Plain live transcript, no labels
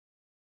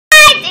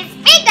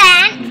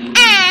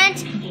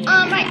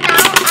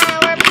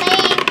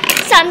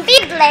some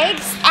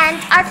Beyblades, and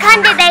our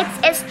candidates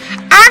is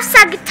F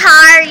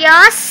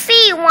Sagittarius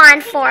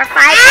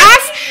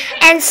C145S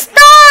and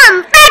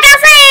Storm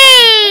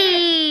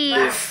Pegasus.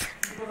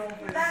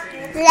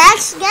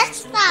 Let's get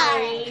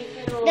started.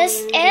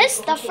 This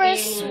is the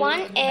first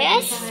one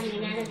is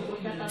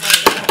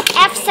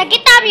F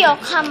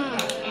Sagittario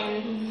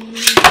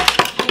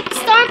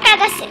Storm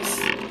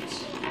Pegasus.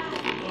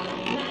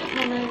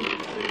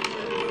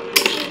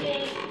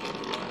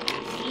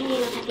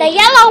 The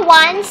yellow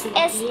ones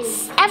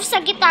is F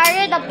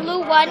Sagittario. The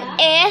blue one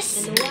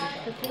is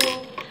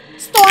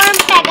Storm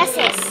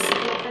Pegasus.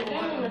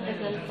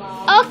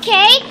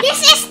 Okay, this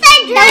is the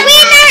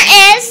winner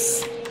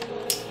is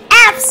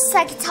F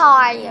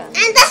Sagittario.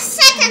 And the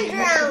second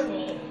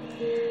round.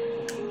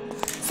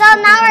 So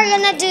now we're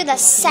gonna do the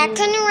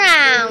second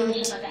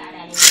round.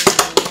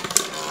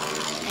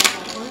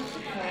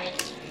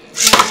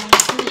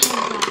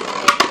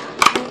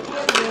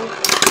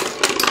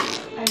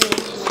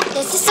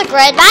 This is a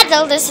great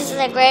battle. This is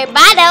a great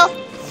battle.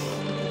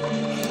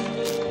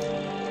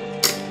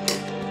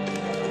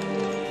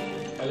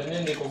 Alam niyo,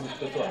 hindi ko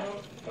gusto to.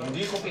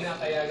 Hindi ko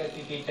pinapayagan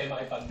si Tita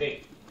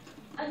makipag-date.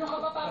 Ano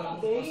ka ba parang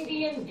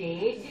hindi yan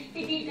date?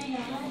 Si Tita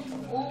yan.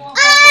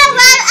 Oh,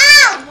 well,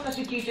 Ano na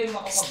si Tita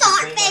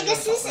Storm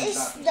Pegasus is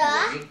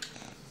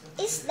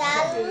the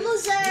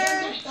loser.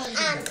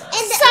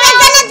 And so we're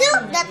gonna do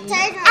the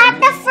third round. At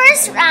the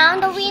first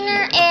round, the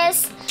winner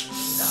is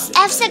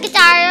F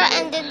Sagittario,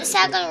 and then the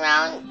second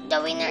round,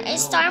 the winner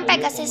is Storm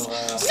Pegasus.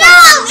 No,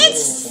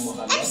 it's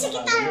F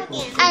Sagittario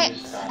again.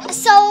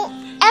 So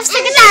F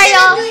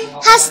Sagittario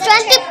has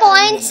 20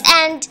 points,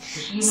 and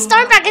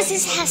Storm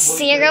Pegasus has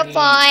 0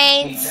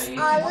 points.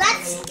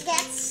 Let's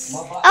get.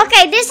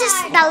 Okay, this is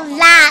the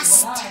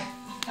last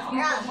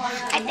round.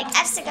 I think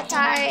F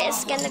Sagittario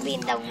is gonna be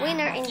the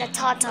winner in the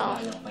total.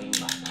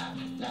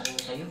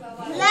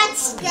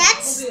 Let's get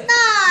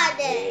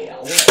started.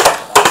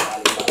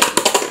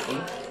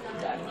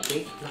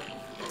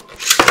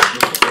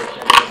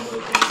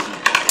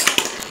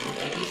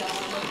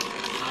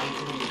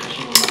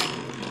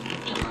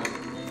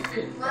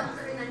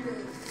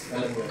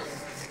 Alam mo,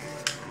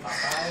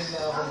 papayag na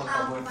ako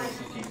magka-boyfriend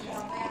si Tita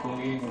kung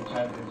yung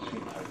childhood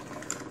sweetheart.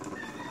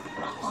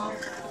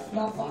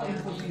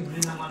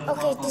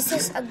 Okay, this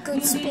is a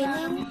good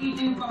spinning.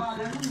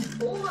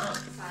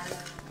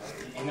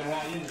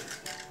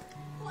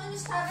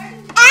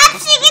 F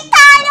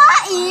Sagittario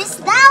is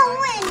the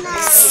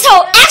winner. So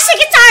F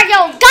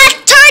Sagittario got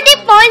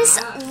 30 points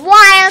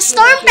while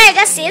Storm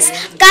Pegasus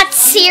got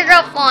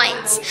 0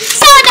 points.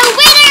 So the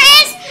winner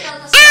is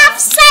F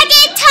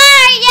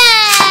Sagittario.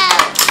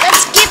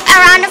 Let's give a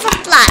round of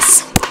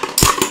applause.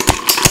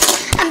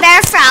 I'm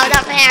very proud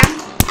of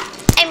him.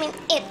 I mean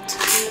it.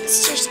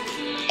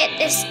 It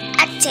is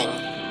acting.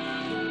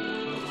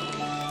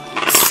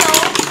 So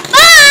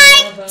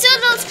bye to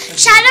the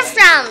Shoutout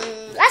round.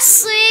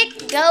 Last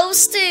week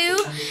goes to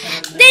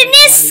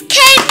Denise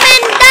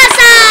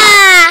Mendoza.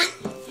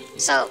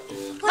 So